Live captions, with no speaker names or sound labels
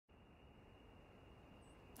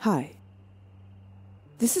Hi.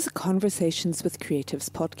 This is a Conversations with Creatives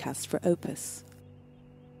podcast for Opus.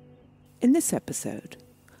 In this episode,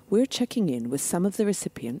 we're checking in with some of the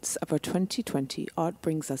recipients of our 2020 Art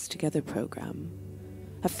Brings Us Together programme,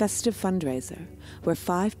 a festive fundraiser where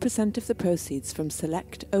 5% of the proceeds from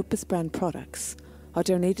select Opus brand products are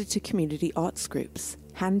donated to community arts groups,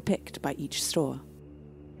 handpicked by each store.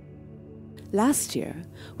 Last year,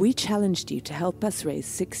 we challenged you to help us raise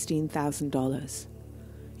 $16,000.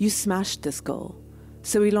 You smashed this goal,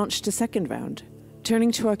 so we launched a second round,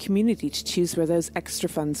 turning to our community to choose where those extra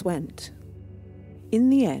funds went. In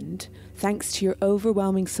the end, thanks to your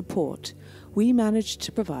overwhelming support, we managed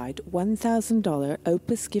to provide $1,000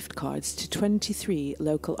 Opus gift cards to 23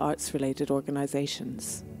 local arts-related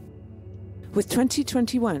organisations. With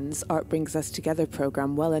 2021's Art Brings Us Together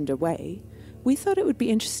programme well underway, we thought it would be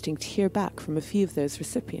interesting to hear back from a few of those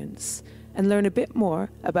recipients and learn a bit more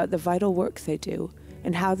about the vital work they do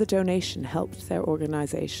and how the donation helped their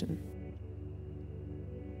organisation.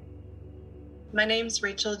 My name's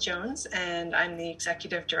Rachel Jones, and I'm the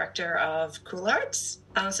Executive Director of Cool Arts.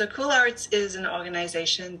 So Cool Arts is an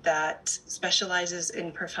organization that specializes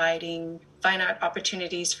in providing fine art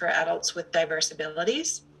opportunities for adults with diverse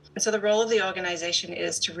abilities. And so the role of the organization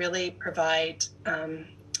is to really provide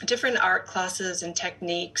different art classes and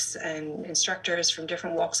techniques and instructors from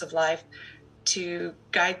different walks of life to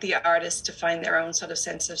guide the artists to find their own sort of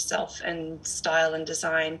sense of self and style and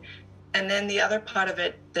design. And then the other part of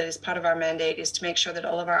it that is part of our mandate is to make sure that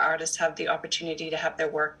all of our artists have the opportunity to have their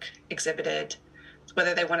work exhibited.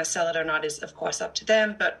 Whether they want to sell it or not is, of course, up to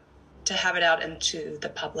them, but to have it out into the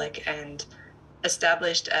public and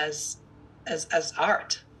established as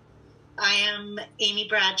art. I am Amy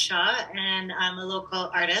Bradshaw, and I'm a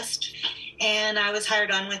local artist. And I was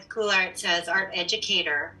hired on with Cool Arts as art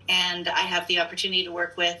educator. And I have the opportunity to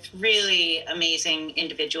work with really amazing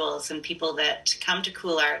individuals and people that come to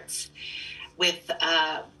Cool Arts with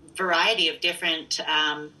a variety of different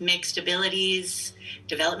mixed abilities,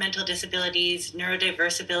 developmental disabilities,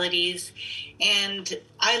 neurodiverse abilities. And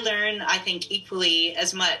I learn, I think, equally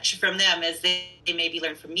as much from them as they maybe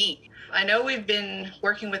learn from me. I know we've been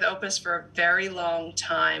working with Opus for a very long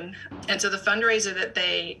time. And so the fundraiser that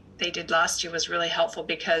they did last year was really helpful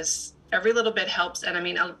because every little bit helps. And I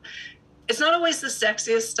mean, it's not always the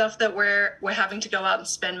sexiest stuff that we're having to go out and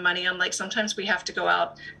spend money on. Like sometimes we have to go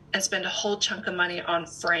out and spend a whole chunk of money on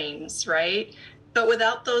frames, right? But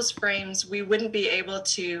without those frames, we wouldn't be able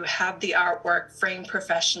to have the artwork framed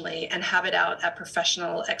professionally and have it out at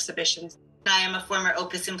professional exhibitions. I am a former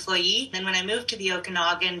Opus employee. And when I moved to the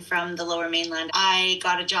Okanagan from the Lower Mainland, I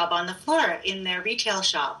got a job on the floor in their retail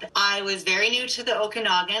shop. I was very new to the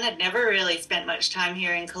Okanagan. I'd never really spent much time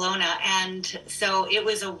here in Kelowna. And so it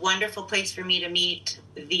was a wonderful place for me to meet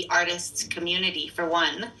the artists community, for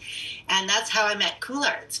one. And that's how I met Cool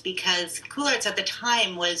Arts, because Cool Arts at the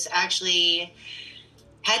time was actually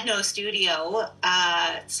had no studio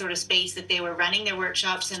sort of space that they were running their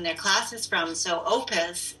workshops and their classes from. So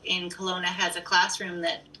Opus in Kelowna has a classroom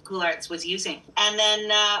that Cool Arts was using. And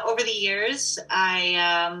then over the years,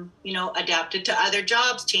 I, adapted to other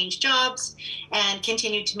jobs, changed jobs, and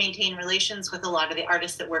continued to maintain relations with a lot of the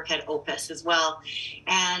artists that work at Opus as well.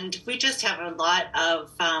 And we just have a lot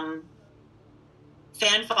of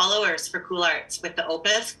fan followers for Cool Arts with the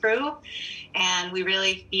Opus crew, and we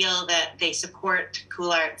really feel that they support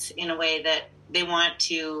Cool Arts in a way that they want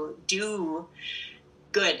to do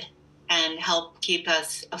good and help keep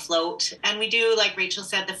us afloat. And we do, like Rachel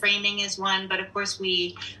said, the framing is one, but of course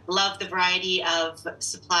we love the variety of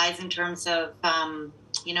supplies in terms of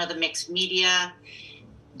the mixed media.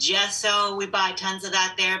 Gesso, we buy tons of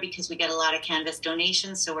that there because we get a lot of canvas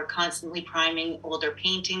donations, so we're constantly priming older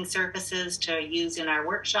painting surfaces to use in our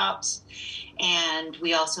workshops. And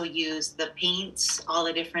we also use the paints, all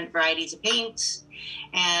the different varieties of paints,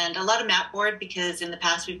 and a lot of mat board because in the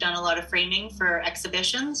past we've done a lot of framing for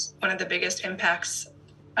exhibitions. One of the biggest impacts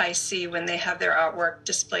I see when they have their artwork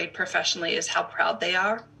displayed professionally is how proud they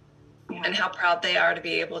are. Yeah. And how proud they are to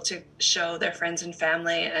be able to show their friends and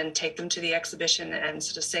family and take them to the exhibition and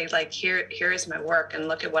sort of say, like, here is my work and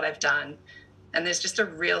look at what I've done. And there's just a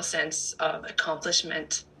real sense of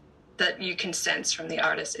accomplishment that you can sense from the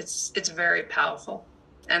artist. It's very powerful.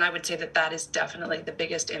 And I would say that is definitely the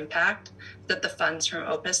biggest impact that the funds from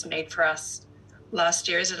Opus made for us last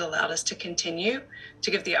year. Is it allowed us to continue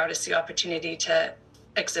to give the artists the opportunity to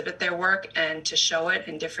exhibit their work and to show it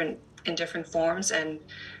in different forms and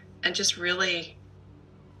just really,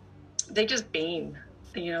 they just beam.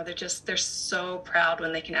 They're so proud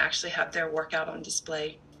when they can actually have their work out on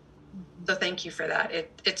display. So thank you for that.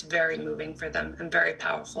 It's very moving for them and very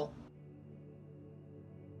powerful.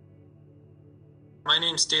 My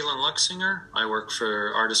name's Dalen Luxinger. I work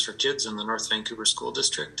for Artists for Kids in the North Vancouver School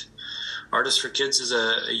District. Artists for Kids is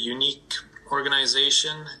a unique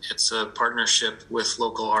organization. It's a partnership with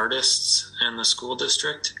local artists and the school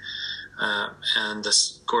district, and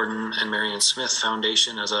the Gordon and Marion Smith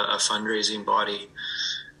Foundation as a fundraising body.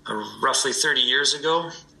 Roughly 30 years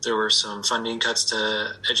ago, there were some funding cuts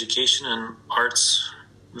to education, and arts,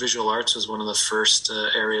 visual arts was one of the first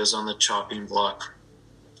areas on the chopping block.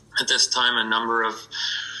 At this time, a number of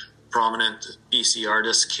prominent BC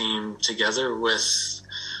artists came together with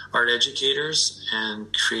art educators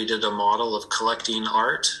and created a model of collecting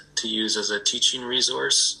art to use as a teaching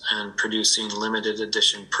resource and producing limited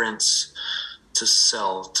edition prints to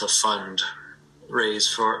sell, to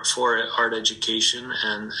raise for art education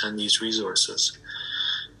and these resources.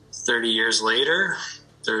 30 years later,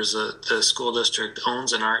 the school district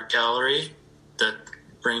owns an art gallery that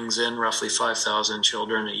brings in roughly 5,000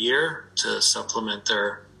 children a year to supplement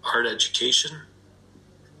their art education,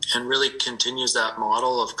 and really continues that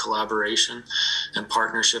model of collaboration and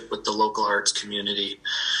partnership with the local arts community,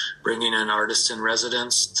 bringing in artists in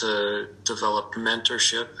residence to develop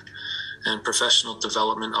mentorship and professional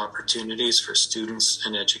development opportunities for students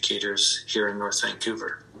and educators here in North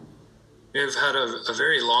Vancouver. We've had a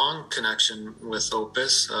very long connection with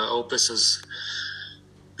Opus. Opus has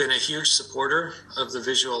been a huge supporter of the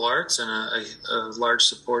visual arts and a large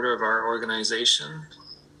supporter of our organization.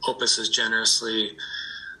 Opus has generously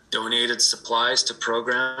donated supplies to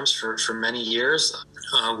programs for many years.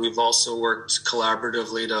 We've also worked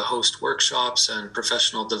collaboratively to host workshops and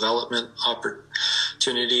professional development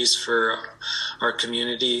opportunities for our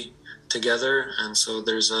community together. And so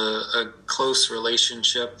there's a close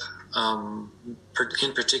relationship,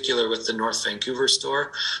 in particular with the North Vancouver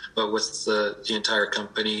store, but with the entire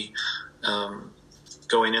company.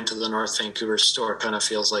 Going into the North Vancouver store kind of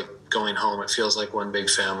feels like going home. It feels like one big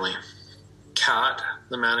family. Kat,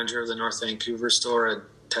 the manager of the North Vancouver store, had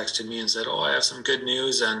texted me and said, I have some good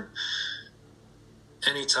news. And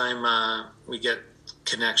anytime we get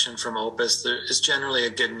connection from Opus, there is generally a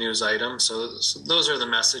good news item. So those are the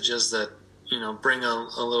messages that, bring a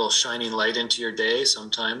little shining light into your day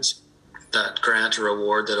sometimes. That grant or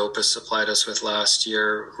award that Opus supplied us with last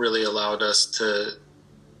year really allowed us to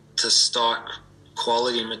stock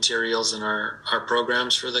quality materials in our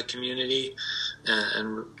programs for the community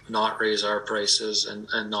and not raise our prices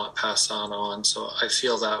and not pass that on. So I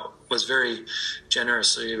feel that was very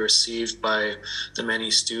generously received by the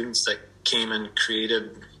many students that came and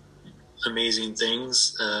created amazing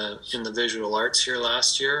things in the visual arts here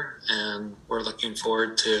last year, and we're looking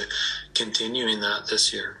forward to continuing that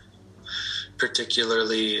this year.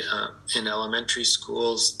 Particularly in elementary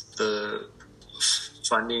schools, the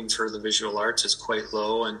funding for the visual arts is quite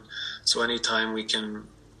low, and so anytime we can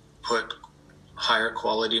put higher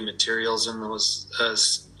quality materials in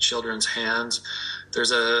those children's hands,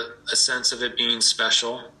 there's a sense of it being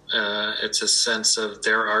special. It's a sense of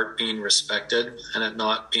their art being respected and it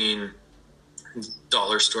not being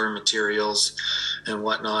dollar store materials and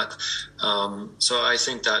whatnot. So I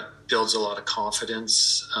think that builds a lot of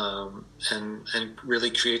confidence and really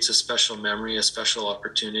creates a special memory, a special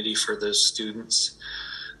opportunity for those students.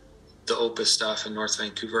 The Opus staff in North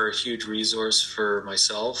Vancouver are a huge resource for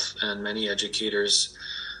myself and many educators.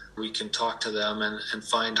 We can talk to them and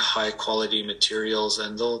find high quality materials,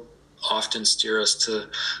 and they'll often steer us to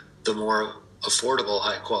the more affordable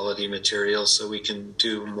high quality materials so we can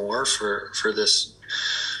do more for this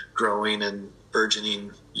growing and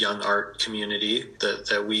burgeoning young art community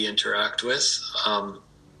that we interact with.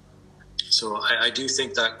 So I do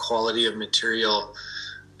think that quality of material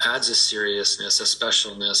adds a seriousness, a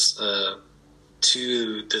specialness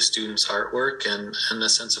to the students' artwork and a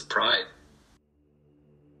sense of pride.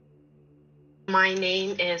 My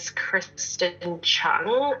name is Kristen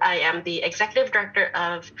Chung. I am the Executive Director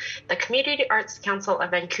of the Community Arts Council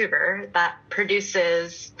of Vancouver that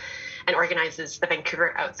produces and organizes the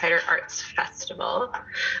Vancouver Outsider Arts Festival.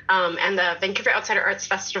 And the Vancouver Outsider Arts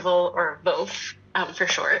Festival, or VOAF for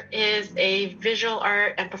short, is a visual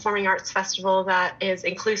art and performing arts festival that is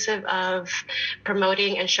inclusive of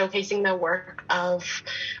promoting and showcasing the work of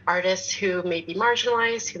artists who may be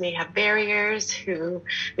marginalized, who may have barriers, who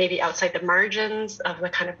may be outside the margins of the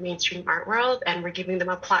kind of mainstream art world, and we're giving them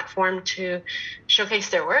a platform to showcase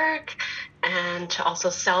their work and to also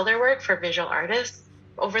sell their work for visual artists.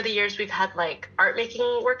 Over the years, we've had art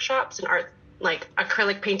making workshops and art like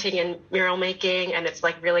acrylic painting and mural making, and it's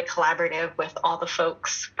like really collaborative with all the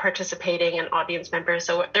folks participating and audience members.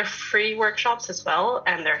 So they're free workshops as well,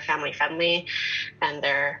 and they're family friendly, and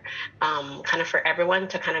they're kind of for everyone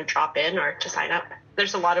to kind of drop in or to sign up.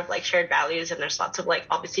 There's a lot of like shared values, and there's lots of like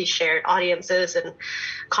obviously shared audiences and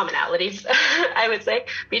commonalities, I would say,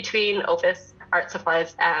 between Opus Art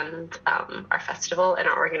Supplies and our festival and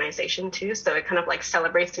our organization too. So it kind of like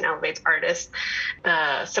celebrates and elevates artists.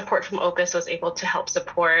 The support from Opus was able to help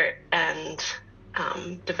support and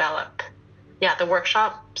develop, the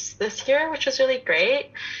workshops this year, which was really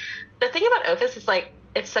great. The thing about Opus is like,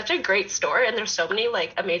 it's such a great store, and there's so many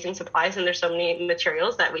like amazing supplies, and there's so many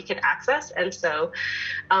materials that we could access. And so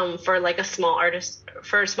for like a small artist,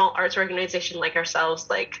 for a small arts organization like ourselves,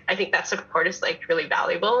 like I think that support is like really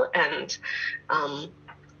valuable. And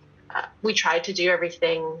we try to do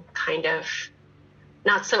everything kind of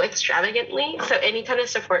not so extravagantly. So any kind of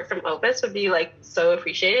support from Opus would be like so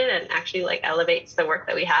appreciated and actually like elevates the work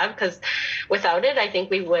that we have. Because without it, I think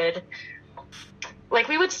we would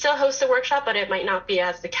still host a workshop, but it might not be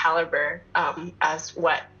as the caliber as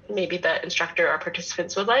what maybe the instructor or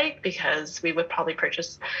participants would like, because we would probably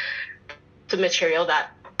purchase the material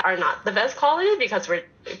that are not the best quality because we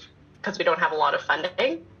don't have a lot of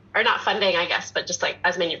funding, or not funding, I guess, but just like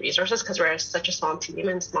as many resources because we're such a small team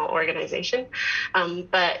and small organization.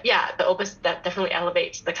 But yeah, the Opus, that definitely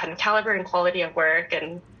elevates the kind of caliber and quality of work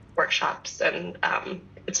and workshops, and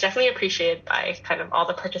it's definitely appreciated by kind of all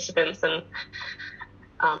the participants and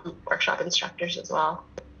workshop instructors as well.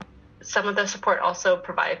 Some of the support also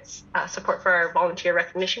provides support for our volunteer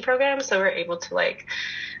recognition program. So we're able to like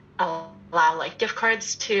allow like gift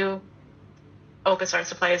cards to Opus Art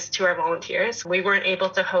Supplies to our volunteers. We weren't able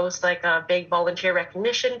to host like a big volunteer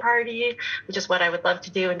recognition party, which is what I would love to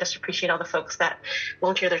do and just appreciate all the folks that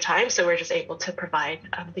volunteer their time. So we're just able to provide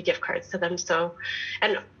the gift cards to them. So,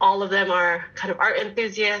 and all of them are kind of art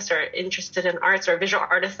enthusiasts or interested in arts or visual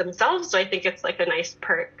artists themselves. So I think it's like a nice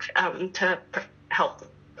perk to help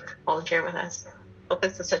volunteer with us.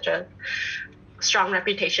 Opus has such a strong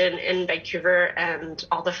reputation in Vancouver, and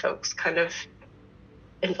all the folks kind of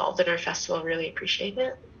involved in our festival really appreciate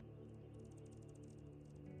it.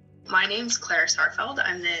 My name's Claire Sarfeld.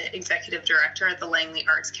 I'm the executive director at the Langley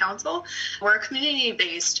Arts Council. We're a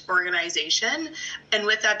community-based organization, and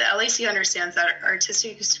with that, the LAC understands that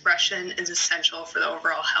artistic expression is essential for the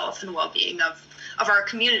overall health and well-being of our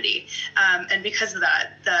community. And because of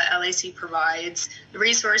that, the LAC provides the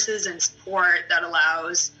resources and support that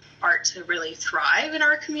allows art to really thrive in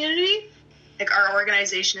our community. Like, our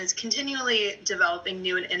organization is continually developing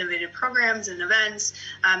new and innovative programs and events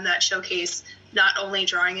that showcase not only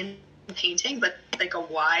drawing and painting, but like a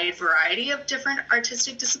wide variety of different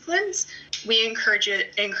artistic disciplines. We encourage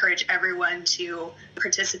everyone to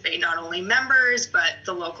participate, not only members, but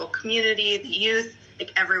the local community, the youth,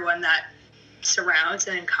 like everyone that surrounds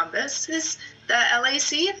and encompasses the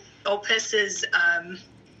LAC. Opus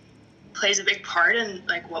plays a big part in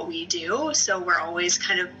like what we do, so we're always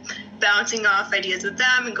kind of bouncing off ideas with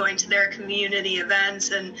them and going to their community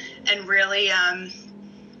events and really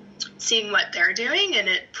seeing what they're doing, and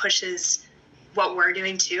it pushes what we're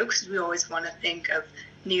doing too, because we always want to think of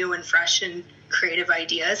new and fresh and creative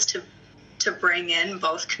ideas to bring in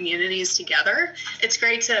both communities together. It's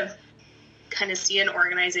great to kind of see an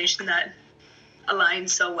organization that aligns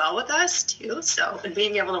so well with us too, so, and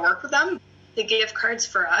being able to work with them. The gift cards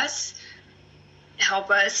for us help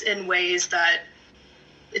us in ways that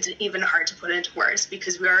it's even hard to put into words,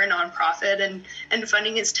 because we are a nonprofit and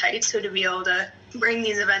funding is tight. So to be able to bring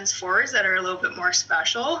these events forward that are a little bit more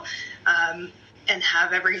special and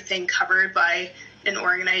have everything covered by an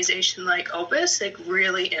organization like Opus, like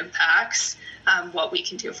really impacts what we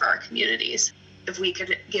can do for our communities. If we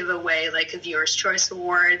could give away like a Viewer's Choice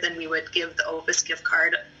Award, then we would give the Opus gift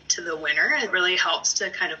card to the winner. It really helps to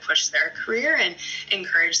kind of push their career and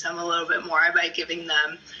encourage them a little bit more by giving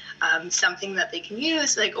them something that they can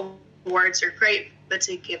use. Like, awards are great, but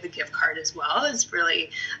to give a gift card as well is really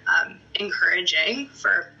encouraging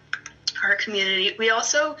for our community. We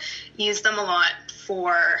also use them a lot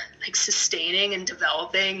for like sustaining and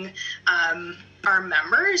developing our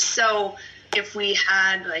members. So if we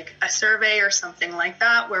had like a survey or something like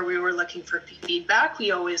that where we were looking for feedback,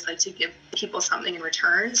 we always like to give people something in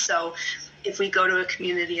return. So if we go to a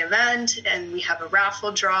community event and we have a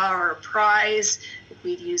raffle draw or a prize,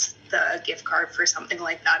 we'd use the gift card for something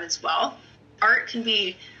like that as well. Art can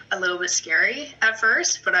be a little bit scary at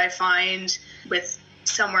first, but I find with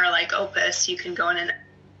somewhere like Opus, you can go in and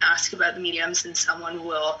ask about the mediums and someone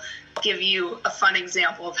will give you a fun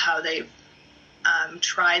example of how they've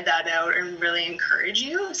tried that out and really encourage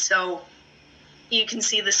you. So you can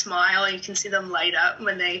see the smile, you can see them light up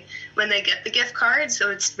when they get the gift card.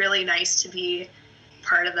 So it's really nice to be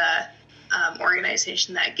part of the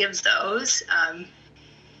organization that gives those,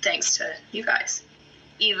 thanks to you guys.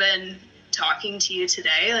 Even talking to you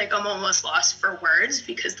today, like, I'm almost lost for words,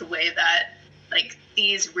 because the way that, like,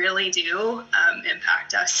 these really do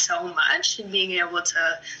impact us so much, and being able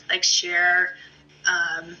to, like, share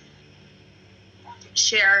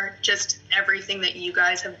just everything that you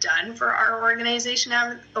guys have done for our organization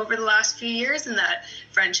over the last few years, and that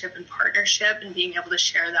friendship and partnership, and being able to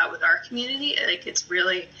share that with our community, like,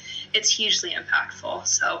 it's hugely impactful.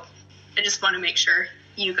 So I just want to make sure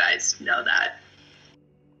you guys know that.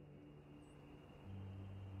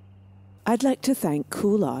 I'd like to thank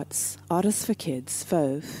Cool Arts, Artists for Kids,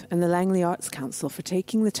 VOVE, and the Langley Arts Council for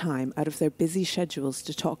taking the time out of their busy schedules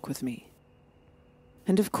to talk with me.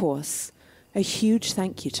 And of course, a huge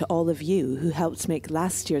thank you to all of you who helped make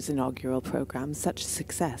last year's inaugural program such a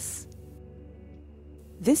success.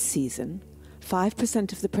 This season,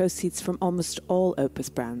 5% of the proceeds from almost all Opus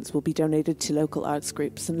brands will be donated to local arts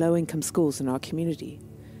groups and low-income schools in our community,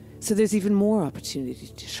 so there's even more opportunity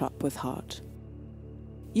to shop with heart.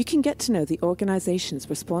 You can get to know the organizations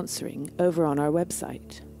we're sponsoring over on our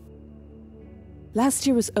website. Last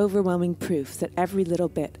year was overwhelming proof that every little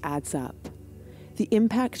bit adds up. The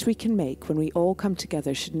impact we can make when we all come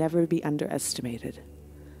together should never be underestimated.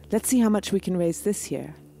 Let's see how much we can raise this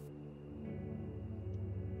year.